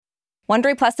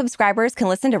Wondery Plus subscribers can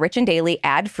listen to Rich and Daily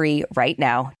ad-free right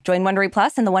now. Join Wondery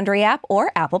Plus in the Wondery app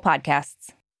or Apple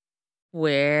Podcasts.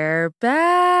 We're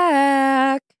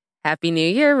back. Happy New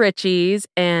Year, Richies,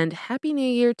 and Happy New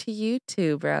Year to you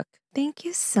too, Brooke. Thank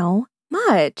you so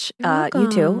much. You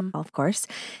too, of course.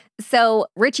 So,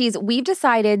 Richies, we've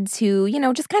decided to,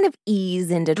 just kind of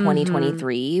ease into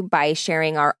 2023 by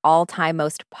sharing our all-time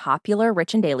most popular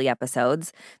Rich and Daily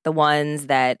episodes, the ones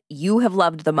that you have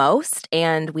loved the most,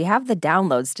 and we have the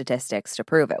download statistics to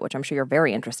prove it, which I'm sure you're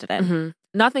very interested in.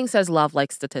 Nothing says love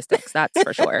like statistics, that's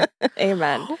for sure.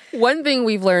 Amen. One thing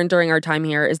we've learned during our time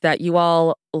here is that you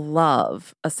all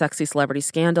love a sexy celebrity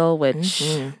scandal, which,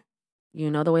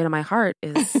 the way to my heart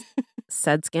is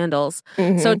said scandals.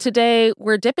 So today,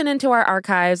 we're dipping into our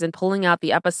archives and pulling out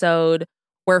the episode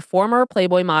where former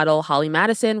Playboy model Holly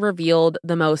Madison revealed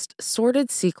the most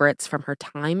sordid secrets from her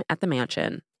time at the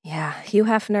mansion. Yeah, Hugh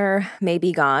Hefner may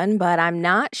be gone, but I'm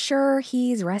not sure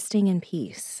he's resting in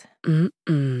peace.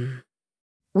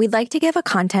 We'd like to give a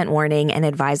content warning and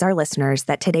advise our listeners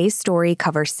that today's story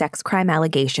covers sex crime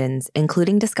allegations,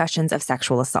 including discussions of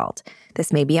sexual assault.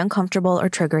 This may be uncomfortable or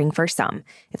triggering for some.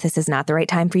 If this is not the right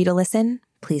time for you to listen,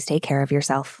 please take care of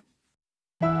yourself.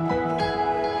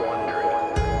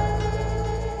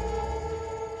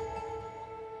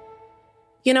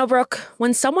 Brooke,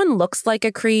 when someone looks like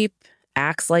a creep,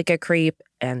 acts like a creep,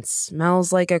 and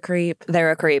smells like a creep,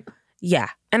 they're a creep. Yeah.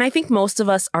 And I think most of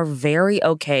us are very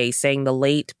okay saying the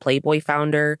late Playboy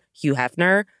founder, Hugh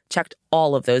Hefner, checked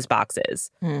all of those boxes.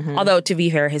 Although, to be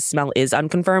fair, his smell is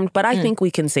unconfirmed, but I think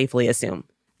we can safely assume.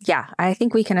 Yeah, I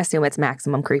think we can assume it's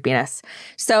maximum creepiness.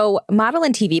 So, model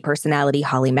and TV personality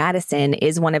Holly Madison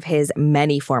is one of his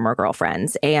many former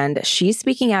girlfriends, and she's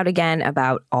speaking out again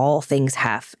about all things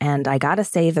Hef. And I gotta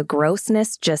say, the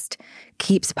grossness just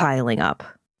keeps piling up.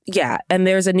 Yeah, and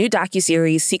there's a new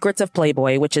docuseries, Secrets of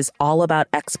Playboy, which is all about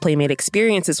ex-Playmate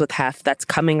experiences with Hef that's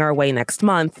coming our way next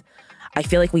month. I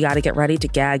feel like we got to get ready to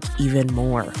gag even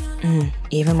more.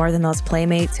 Even more than those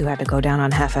Playmates who had to go down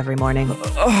on Hef every morning.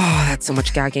 Oh, that's so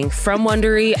much gagging. From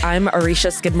Wondery, I'm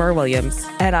Arisha Skidmore-Williams.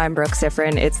 And I'm Brooke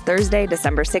Sifrin. It's Thursday,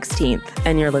 December 16th.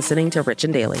 And you're listening to Rich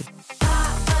and Daily.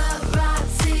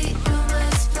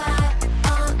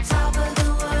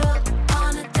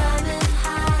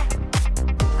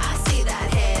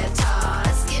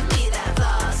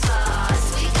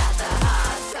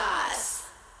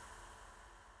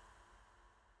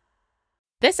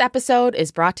 This episode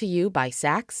is brought to you by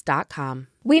Saks.com.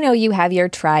 We know you have your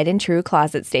tried and true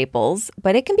closet staples,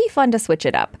 but it can be fun to switch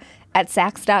it up. At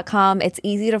Saks.com, it's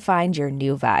easy to find your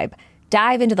new vibe.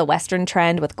 Dive into the Western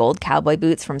trend with gold cowboy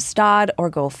boots from Staud,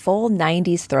 or go full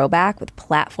 90s throwback with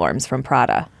platforms from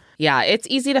Prada. Yeah, it's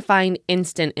easy to find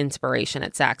instant inspiration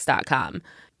at Saks.com.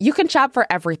 You can shop for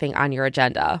everything on your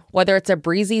agenda, whether it's a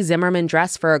breezy Zimmermann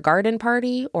dress for a garden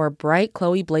party or a bright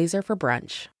Chloe blazer for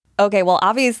brunch. Okay, well,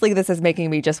 obviously this is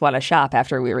making me just want to shop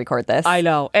after we record this. I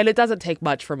know, and it doesn't take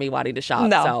much for me wanting to shop.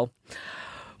 No. So.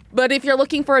 But if you're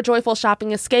looking for a joyful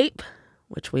shopping escape,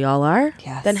 which we all are,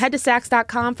 then head to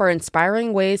Saks.com for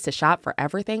inspiring ways to shop for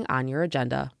everything on your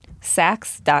agenda.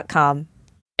 Saks.com.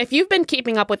 If you've been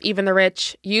keeping up with Even the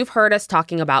Rich, you've heard us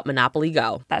talking about Monopoly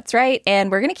Go. That's right,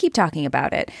 and we're going to keep talking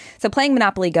about it. So playing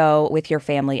Monopoly Go with your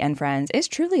family and friends is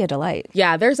truly a delight.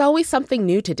 Yeah, there's always something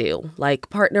new to do, like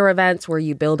partner events where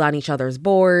you build on each other's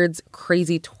boards,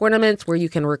 crazy tournaments where you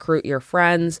can recruit your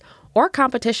friends, or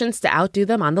competitions to outdo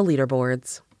them on the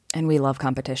leaderboards. And we love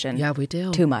competition. Yeah, we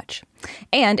do. Too much.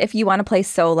 And if you want to play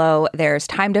solo, there's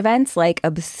timed events like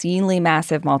obscenely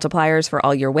massive multipliers for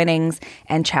all your winnings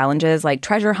and challenges like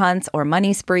treasure hunts or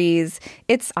money sprees.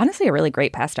 It's honestly a really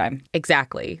great pastime.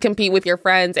 Exactly. Compete with your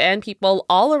friends and people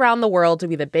all around the world to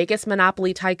be the biggest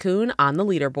Monopoly tycoon on the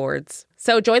leaderboards.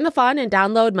 So join the fun and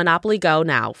download Monopoly Go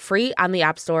now, free on the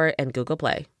App Store and Google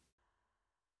Play.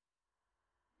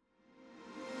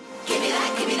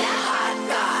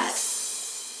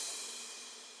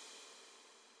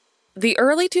 The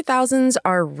early 2000s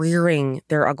are rearing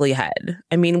their ugly head.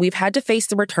 I mean, we've had to face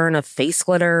the return of face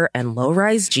glitter and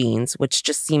low-rise jeans, which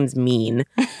just seems mean.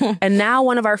 And now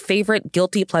one of our favorite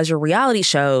guilty pleasure reality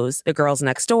shows, The Girls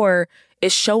Next Door,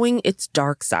 is showing its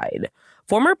dark side.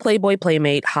 Former Playboy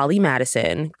playmate Holly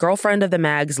Madison, girlfriend of the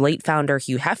mag's late founder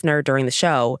Hugh Hefner during the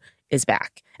show, is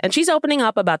back. And she's opening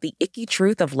up about the icky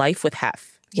truth of life with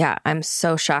Hef. Yeah, I'm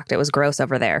so shocked. It was gross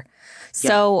over there.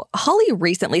 So Holly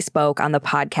recently spoke on the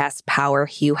podcast Power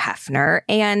Hugh Hefner,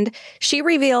 and she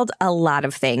revealed a lot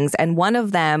of things. And one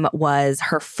of them was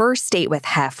her first date with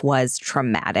Hef was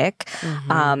traumatic.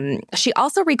 She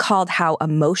also recalled how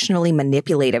emotionally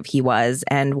manipulative he was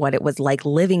and what it was like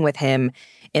living with him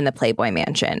in the Playboy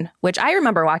mansion, which I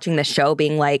remember watching the show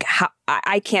being like,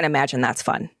 I can't imagine that's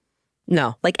fun.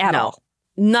 No. Like at all.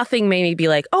 Nothing made me be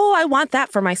like, oh, I want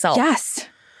that for myself. Yes.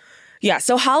 Yeah,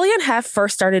 so Holly and Hef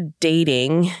first started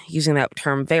dating, using that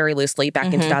term very loosely,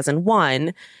 back in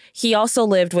 2001. He also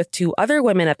lived with 2 other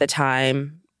women at the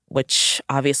time, which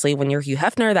obviously when you're Hugh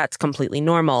Hefner, that's completely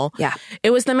normal. Yeah.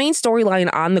 It was the main storyline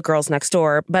on The Girls Next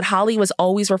Door, but Holly was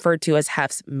always referred to as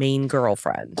Hef's main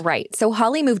girlfriend. Right. So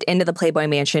Holly moved into the Playboy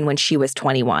mansion when she was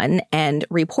 21 and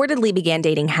reportedly began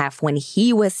dating Hef when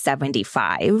he was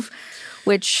 75,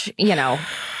 which, you know,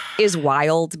 is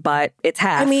wild, but it's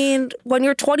Hef. I mean, when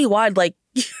you're 21, like,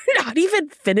 you're not even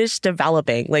finished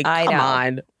developing. Like, come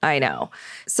on. I know.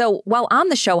 So while on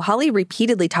the show, Holly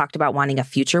repeatedly talked about wanting a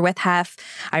future with Hef.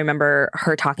 I remember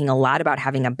her talking a lot about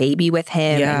having a baby with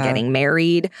him and getting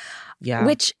married,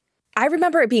 which I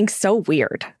remember it being so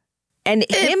weird. And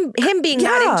him being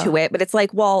not into it, but it's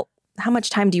like, well, how much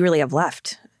time do you really have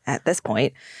left at this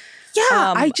point?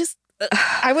 Yeah,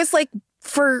 I was like,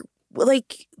 for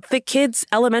like the kids'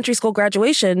 elementary school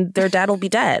graduation, their dad will be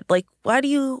dead. Like,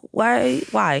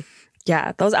 why?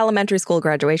 Yeah, those elementary school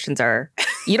graduations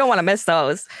you don't want to miss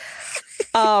those.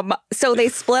 So they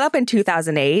split up in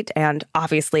 2008. And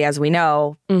obviously, as we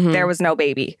know, there was no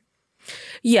baby.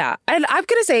 Yeah. And I'm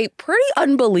going to say, pretty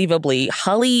unbelievably,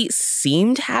 Holly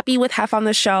seemed happy with Hef on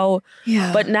the show.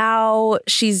 Yeah. But now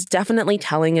she's definitely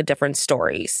telling a different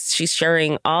story. She's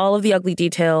sharing all of the ugly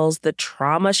details, the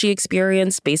trauma she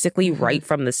experienced basically right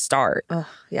from the start.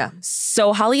 Yeah.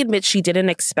 So Holly admits she didn't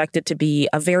expect it to be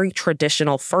a very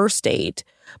traditional first date,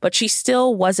 but she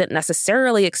still wasn't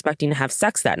necessarily expecting to have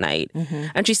sex that night.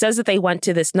 And she says that they went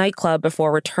to this nightclub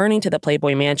before returning to the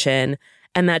Playboy mansion,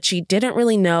 and that she didn't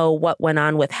really know what went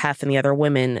on with Hef and the other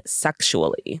women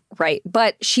sexually. Right.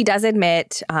 But she does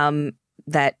admit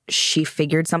that she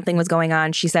figured something was going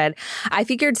on. She said, I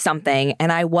figured something,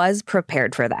 and I was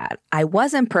prepared for that. I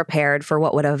wasn't prepared for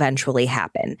what would eventually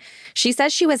happen. She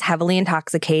says she was heavily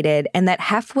intoxicated and that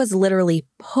Hef was literally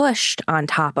pushed on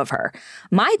top of her.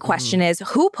 My question is,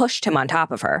 who pushed him on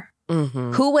top of her?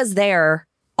 Who was there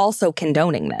also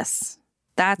condoning this?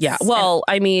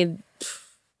 I mean,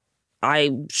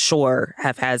 I'm sure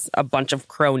Hef has a bunch of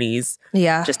cronies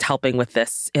just helping with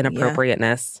this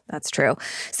inappropriateness. Yeah, that's true.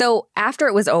 So after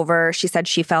it was over, she said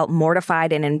she felt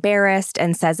mortified and embarrassed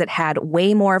and says it had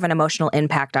way more of an emotional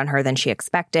impact on her than she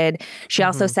expected. She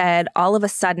also said, all of a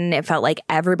sudden, it felt like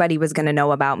everybody was going to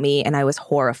know about me and I was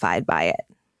horrified by it.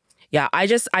 Yeah,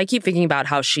 I keep thinking about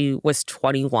how she was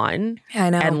 21. I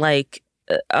know. And like,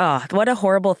 what a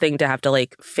horrible thing to have to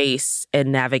like face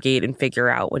and navigate and figure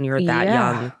out when you're that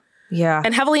young. Yeah.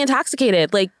 And heavily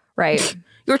intoxicated. Like, right.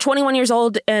 You're 21 years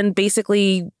old and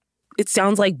basically it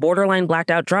sounds like borderline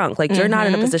blacked out drunk. Like, you're not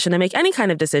in a position to make any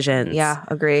kind of decisions. Yeah,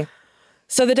 agree.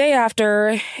 So the day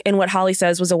after, in what Holly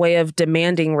says was a way of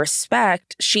demanding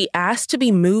respect, she asked to be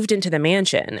moved into the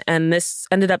mansion. And this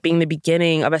ended up being the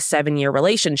beginning of a 7-year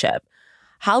relationship.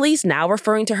 Holly's now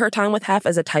referring to her time with Hef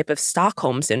as a type of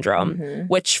Stockholm syndrome,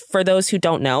 which, for those who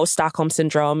don't know, Stockholm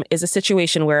syndrome is a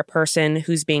situation where a person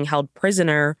who's being held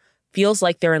prisoner feels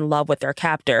like they're in love with their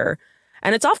captor.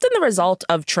 And it's often the result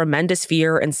of tremendous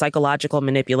fear and psychological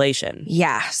manipulation.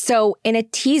 Yeah. So in a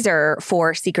teaser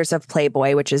for Secrets of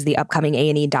Playboy, which is the upcoming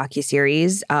A&E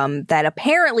docuseries that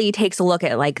apparently takes a look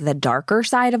at like the darker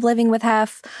side of living with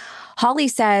Hef, Holly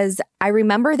says, I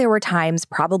remember there were times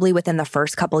probably within the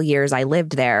first couple years I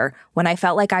lived there when I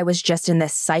felt like I was just in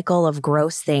this cycle of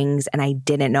gross things and I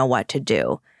didn't know what to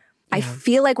do. Yeah. I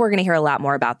feel like we're going to hear a lot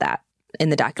more about that in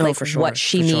the doc, like what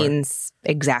she means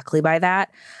exactly by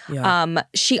that. Yeah.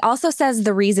 She also says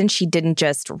the reason she didn't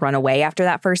just run away after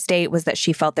that first date was that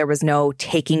she felt there was no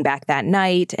taking back that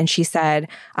night. And she said,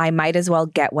 I might as well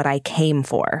get what I came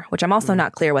for, which I'm also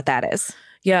not clear what that is.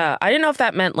 Yeah. I didn't know if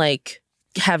that meant like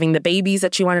having the babies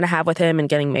that she wanted to have with him and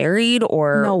getting married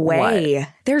or no way. What?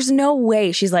 There's no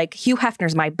way. She's like, Hugh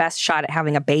Hefner's my best shot at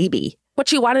having a baby. But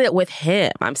she wanted it with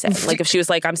him, I'm saying. Like, if she was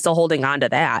like, I'm still holding on to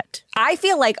that. I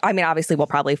feel like, I mean, obviously, we'll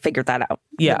probably figure that out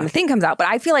when the thing comes out. But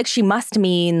I feel like she must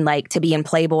mean, like, to be in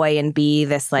Playboy and be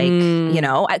this, like, you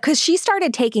know, because she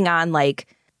started taking on,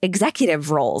 like,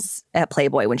 executive roles at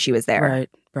Playboy when she was there.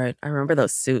 Right. I remember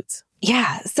those suits.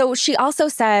 Yeah. So she also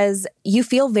says, you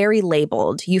feel very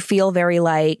labeled. You feel very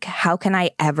like, how can I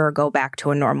ever go back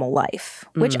to a normal life?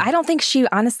 Which I don't think she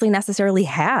honestly necessarily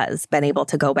has been able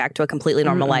to go back to a completely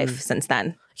normal life since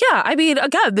then. Yeah. I mean,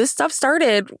 again, this stuff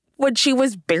started when she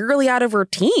was barely out of her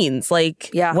teens. Like,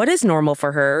 what is normal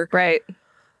for her? Right.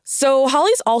 So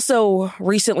Holly's also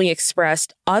recently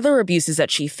expressed other abuses that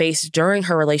she faced during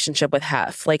her relationship with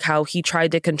Hef, like how he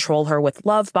tried to control her with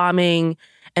love bombing,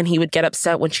 and he would get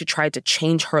upset when she tried to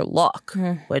change her look,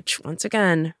 which, once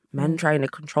again, men trying to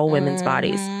control women's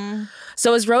bodies.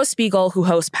 So as Rose Spiegel, who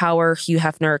hosts Power, Hugh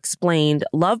Hefner, explained,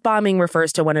 love bombing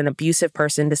refers to when an abusive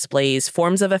person displays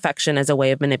forms of affection as a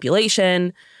way of manipulation.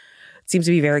 It seems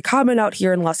to be very common out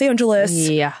here in Los Angeles.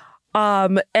 Yeah.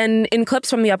 And in clips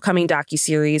from the upcoming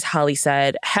docuseries, Holly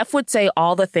said, Hef would say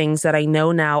all the things that I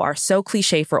know now are so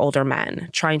cliche for older men,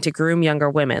 trying to groom younger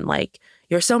women, like,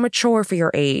 you're so mature for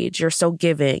your age, you're so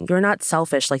giving, you're not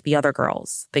selfish like the other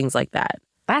girls, things like that.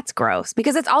 That's gross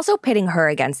because it's also pitting her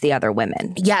against the other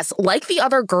women. Yes, like the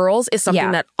other girls is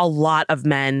something that a lot of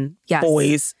men,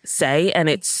 boys say, and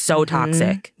it's so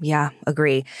toxic. Yeah,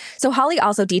 agree. So Holly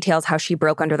also details how she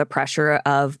broke under the pressure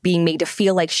of being made to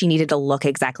feel like she needed to look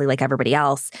exactly like everybody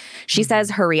else. She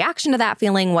says her reaction to that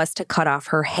feeling was to cut off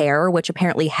her hair, which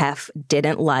apparently Hef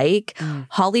didn't like.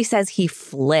 Holly says he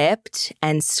flipped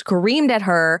and screamed at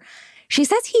her. She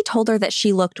says he told her that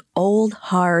she looked old,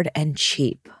 hard, and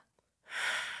cheap.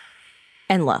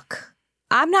 And look,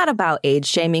 I'm not about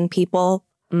age-shaming people,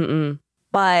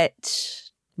 but...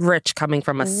 Rich coming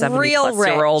from a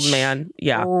 70-plus-year-old man.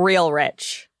 Yeah. Real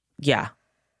rich. Yeah.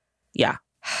 Yeah.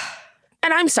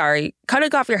 And I'm sorry,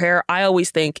 cutting off your hair, I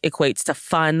always think equates to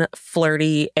fun,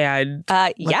 flirty, and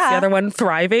what's the other one?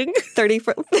 Thriving?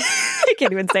 I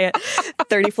can't even say it.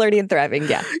 30, flirty, and thriving,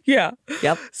 yeah. Yeah.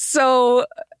 Yep. So...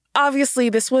 obviously,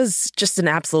 this was just an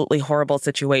absolutely horrible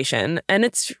situation, and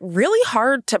it's really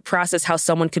hard to process how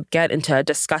someone could get into a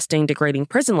disgusting, degrading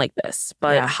prison like this,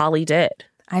 but Holly did.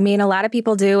 I mean, a lot of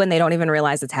people do, and they don't even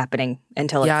realize it's happening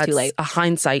until it's too late. It's a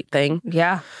hindsight thing.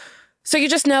 Yeah. So you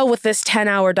just know with this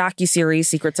 10-hour docuseries,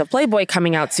 Secrets of Playboy,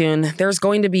 coming out soon, there's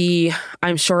going to be,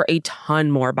 I'm sure, a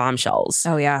ton more bombshells.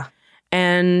 Oh, yeah.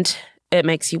 And it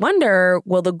makes you wonder,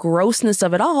 will the grossness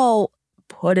of it all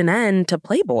put an end to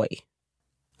Playboy?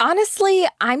 Honestly,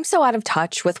 I'm so out of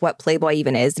touch with what Playboy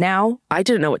even is now. I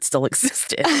didn't know it still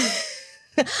existed.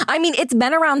 I mean, it's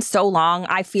been around so long.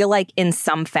 I feel like in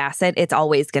some facet, it's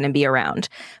always going to be around.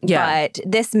 Yeah. But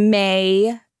this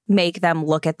may make them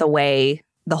look at the way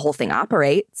the whole thing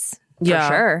operates. For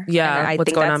sure. Yeah. I what's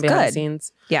think going that's on behind good. the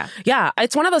scenes. Yeah. Yeah.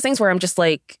 It's one of those things where I'm just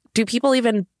like, do people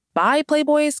even buy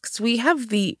Playboys? Because we have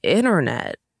the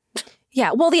internet.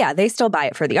 Yeah, well, yeah, they still buy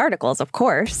it for the articles, of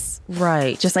course.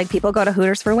 Right. Just like people go to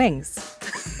Hooters for wings.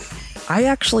 I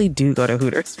actually do go to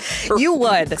Hooters. You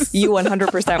would. You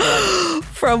 100% would.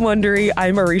 From Wondery,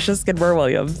 I'm Marisha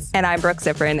Skidmore-Williams. And I'm Brooke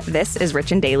Ziffrin. This is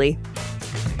Rich and Daily.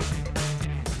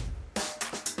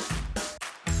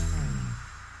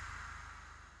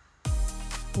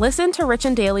 Listen to Rich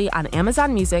and Daily on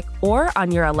Amazon Music or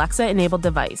on your Alexa-enabled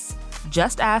device.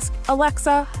 Just ask,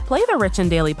 Alexa, play the Rich and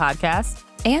Daily podcast.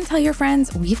 And tell your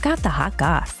friends we've got the hot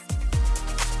goss.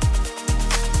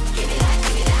 Give me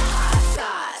that hot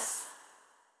sauce.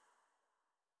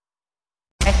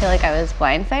 I feel like I was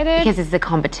blindsided. Because it's a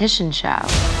competition show.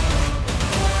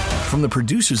 From the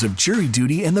producers of Jury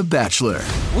Duty and The Bachelor.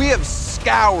 We have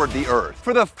scoured the earth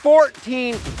for the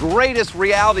 14 greatest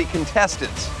reality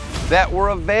contestants that were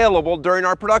available during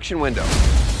our production window.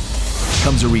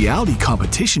 Comes a reality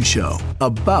competition show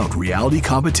about reality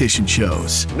competition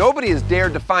shows. Nobody has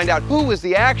dared to find out who is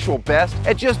the actual best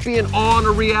at just being on a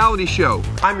reality show.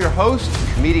 I'm your host,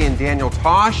 comedian Daniel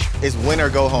Tosh. It's win or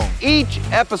go home. Each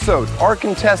episode, our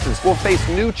contestants will face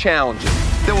new challenges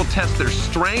that will test their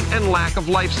strength and lack of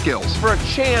life skills for a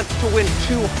chance to win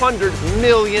 $200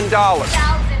 million.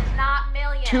 Thousands, not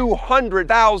millions.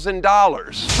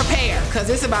 $200,000. Prepare, because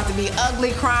it's about to be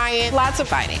ugly, crying, lots of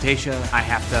fighting. Tasha, I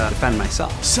have to defend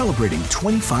myself. Celebrating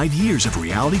 25 years of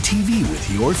reality TV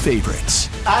with your favorites.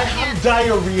 I have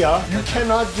diarrhea. You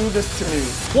cannot do this to me.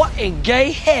 What in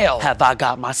gay hell have I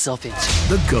got myself into?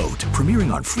 The GOAT,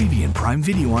 premiering on Freevee and Prime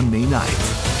Video on May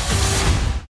 9th.